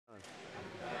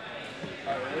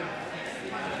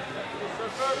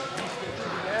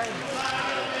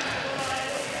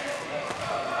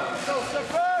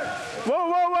Whoa,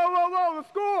 whoa, whoa, whoa, whoa, the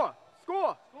score!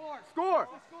 Score! Score!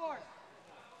 Score!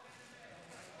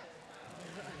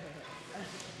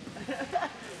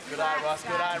 Good eye, Russ.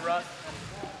 Good eye, Russ.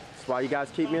 That's why you guys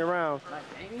keep me around. Not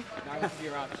Amy? Not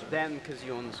you're around them because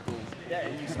you own the school. Yeah,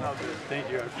 and you smell good.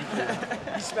 Thank you.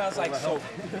 He smells like soap.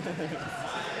 Come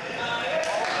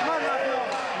on, Rafael.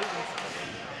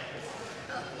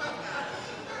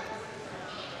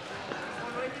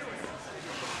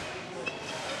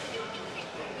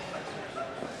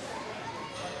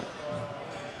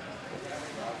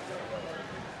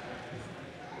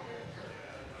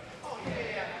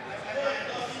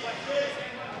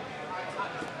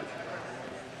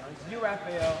 You,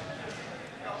 Rafael.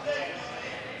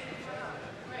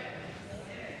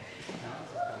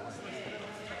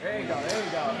 There you go, there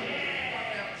you go.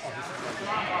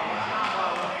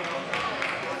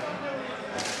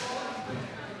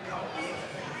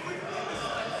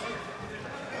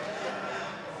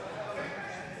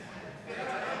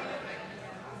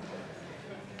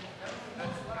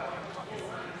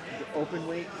 The open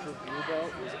weight for blue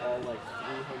belt was all like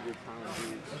 300-pound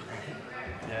dudes.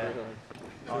 Yeah.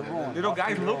 Little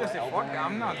guys look and say, fuck that,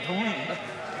 I'm not doing it.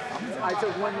 I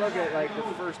took one look at like the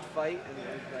first fight and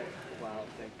I was like, wow,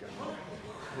 thank God.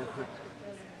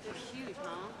 They're huge, huh?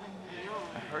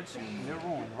 I heard you. They're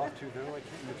rolling rough too. They're like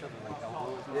hitting each other like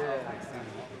elbows. Yeah. Like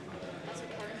standing up. That's what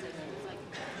Kevin said. He was like,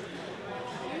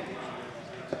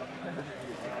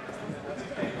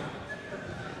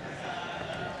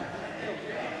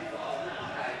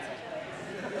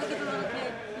 look at the little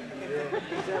kid.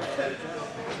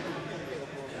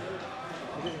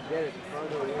 He doesn't get it. The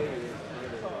farther away he is,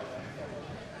 the farther away.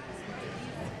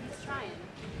 He's trying.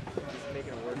 He's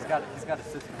making it work. He's got a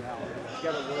system now. He's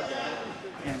got to work at it.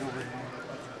 Hand over hand.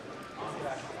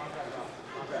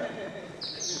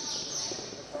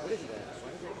 What is that? Why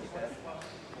does that keep that?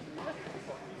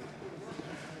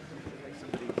 Like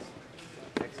somebody's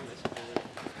text message.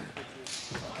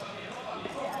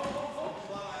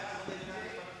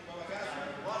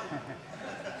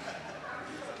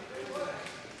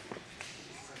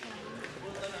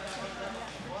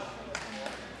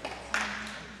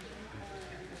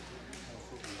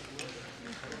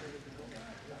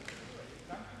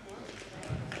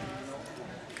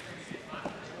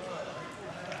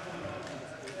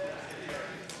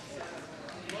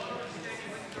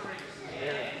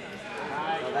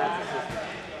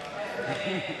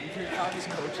 If you're Tommy's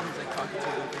coaching, he's like talking to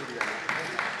the video.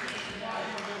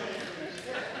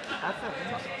 That's not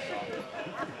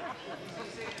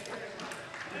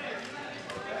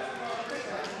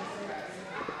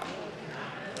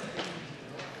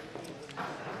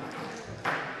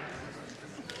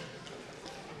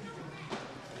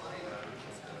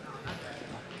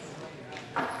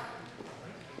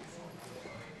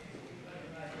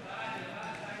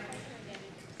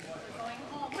Going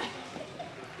home.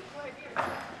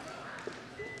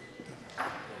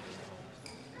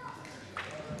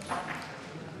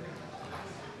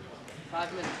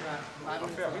 5 minutes, right? 5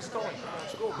 minutes. Rafael, he's going.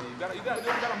 Let's go, man. You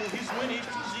gotta move. He's winning. He's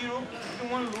 2-0. You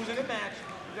don't want to lose in the match.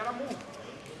 You gotta move.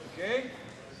 Okay?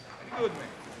 Pretty good, man.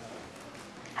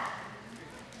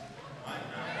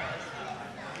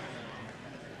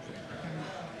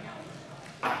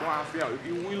 Come on, Rafael.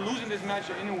 We're losing this match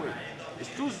anyway. It's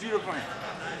 2-0 for him.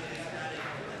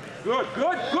 Good,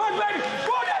 good, good, baby!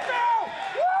 Good, Rafael!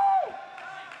 Woo!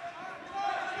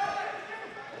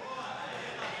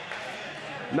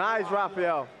 Nice,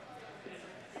 Rafael.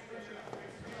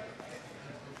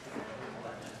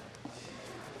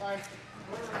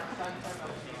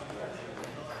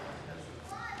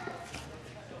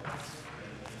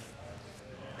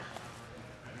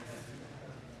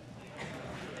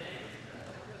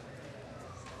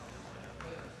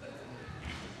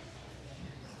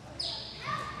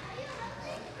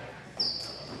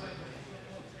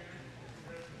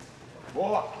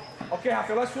 Boa. Okay,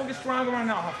 Rafael, let's work stronger right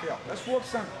now, Rafael. Let's work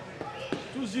some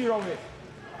 2-0 with.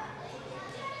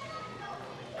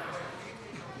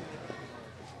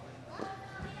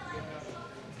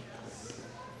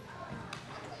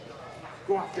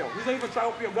 Go, Rafael. He's not even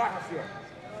trying to pegar, Rafael.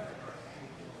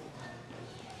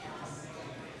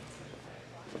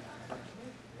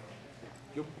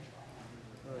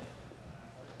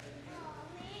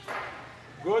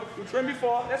 Good. You trained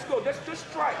before. Let's go. Let's just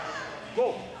strike.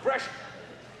 Go. Pressure.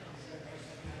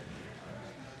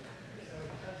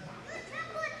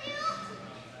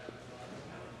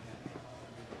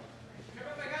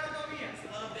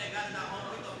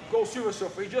 Go, Silver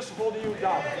Surfer. He's just holding you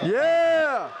down.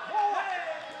 Yeah!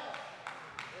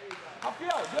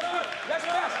 Rafael, good. Let's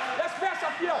pass. Let's pass,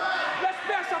 Rafael. Let's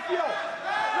pass, Rafael.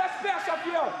 Let's pass,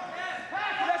 Rafael.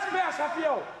 Let's pass,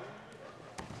 Rafael.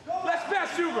 Let's pass,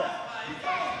 Silva.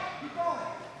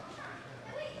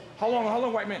 How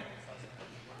long, white man?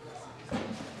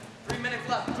 3 minutes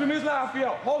left. 3 minutes left,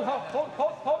 Rafael.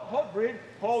 Hold, breathe.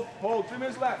 Hold. 3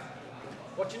 minutes left.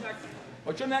 Watch your neck.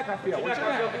 Watch your neck, Rafael. Watch your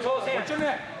Rafael. neck. Control his hand. Watch your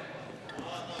neck.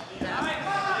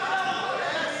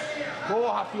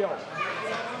 Boa, Rafael.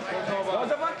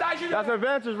 Dá vantagem. That's an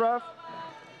advantage, Raf.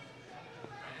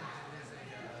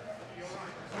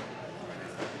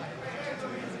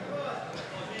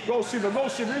 Go, Silva. We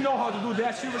know how to do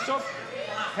that, Silva. So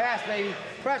Pass, baby.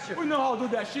 Pressure. we know how to do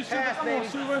that. Silva. Pass, Come on, baby.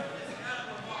 Silva.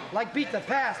 Like beat the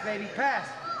pass, baby. Pass.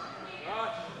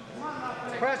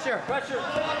 Pressure. Pressure.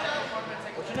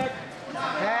 Watch your neck.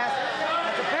 Pass.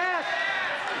 That's a pass.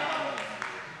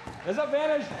 There's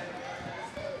advantage.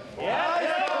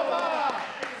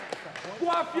 Go,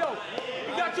 Rafael.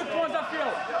 You got 2 points,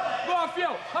 Rafael. Go,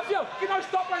 Rafael. Rafael, you cannot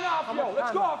stop right now, Rafael.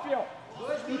 Let's go, Rafael.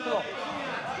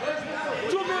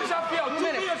 2 minutes, Rafael. 2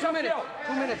 minutes, 2 minutes. Rafael.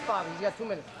 2 minutes, Bobby. He's got 2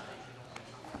 minutes.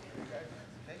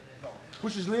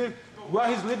 Push his lead.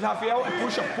 Grab his lead, Rafael, and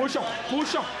push him.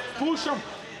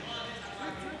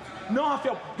 No,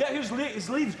 Rafael, get his leads,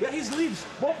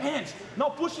 both hands.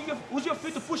 Now use your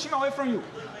feet to push him away from you.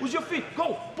 Use your feet,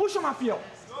 go, push him, Rafael.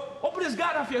 Open his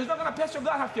guard, Rafael. He's not gonna pass your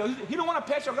guard, Rafael. He don't wanna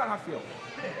pass your guard, Rafael.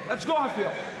 Let's go,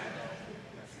 Rafael.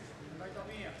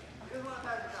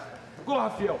 Go,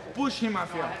 Rafael. Push him,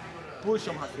 Rafael. Push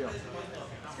him, Rafael.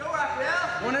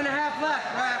 1.5 left,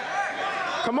 Raph.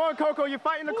 Come on, Coco, you're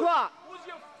fighting the clock. Use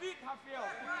your feet, Rafael.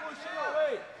 Push him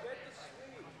away.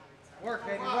 Work,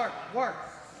 baby. Work.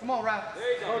 Come on, Raph.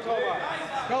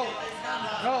 Go.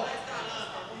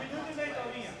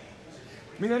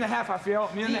 Minute and a half, Rafael.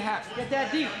 Minute and a half. Get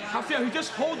that deep. Rafael, he's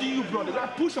just holding you, brother. You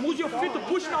gotta push him. Use your feet to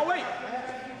push him away.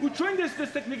 We trained this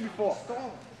technique before.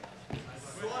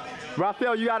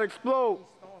 Rafael, you gotta explode.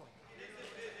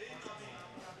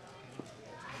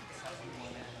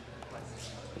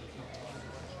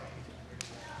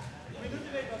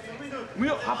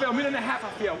 Rafael, minute and a half,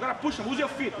 Rafael. Gotta push him. Use your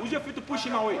feet to push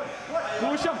him away.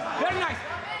 Push him. Very nice.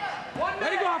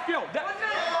 Let it go, Rafael.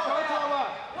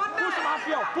 Push him,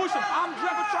 Rafael. Push him. Arm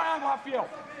drag a triangle, Rafael.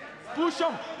 Push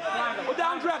him. Oh,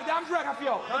 down drag,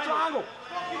 Rafael. A triangle.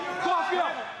 Go,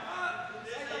 Rafael.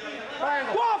 Go,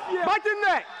 Rafael. Bite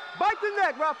the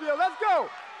neck, Rafael. Let's go.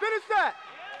 Finish that.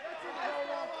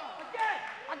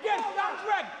 Again. Down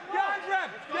drag,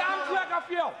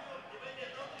 Rafael.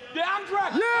 The arm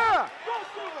drag. Yeah. Go,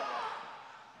 Silva.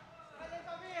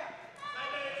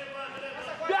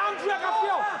 The arm drag,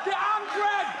 Rafael. The arm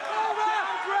drag.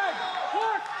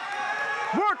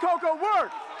 Work, Coco.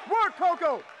 Work,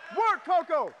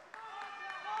 Coco.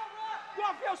 Go,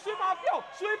 Rafael. Sweep him, Rafael.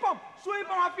 Sweep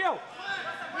him, Rafael.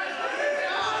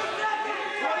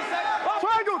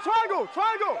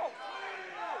 Triangle.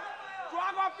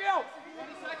 Drag, Rafael.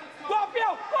 Go,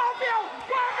 Rafael.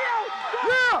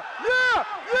 Yeah,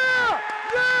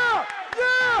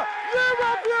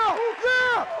 Rafael.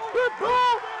 Yeah.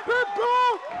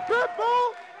 Pitbull.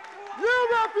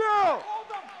 Yeah, Rafael. Hold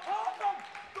him.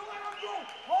 Don't let him go.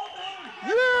 Hold him.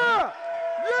 Yeah.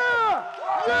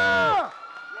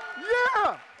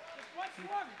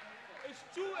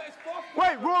 It's 4.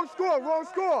 Wait, wrong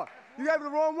score. You have the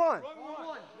wrong one.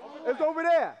 It's over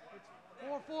there.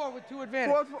 4-4 with 2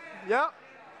 advantage. Yep.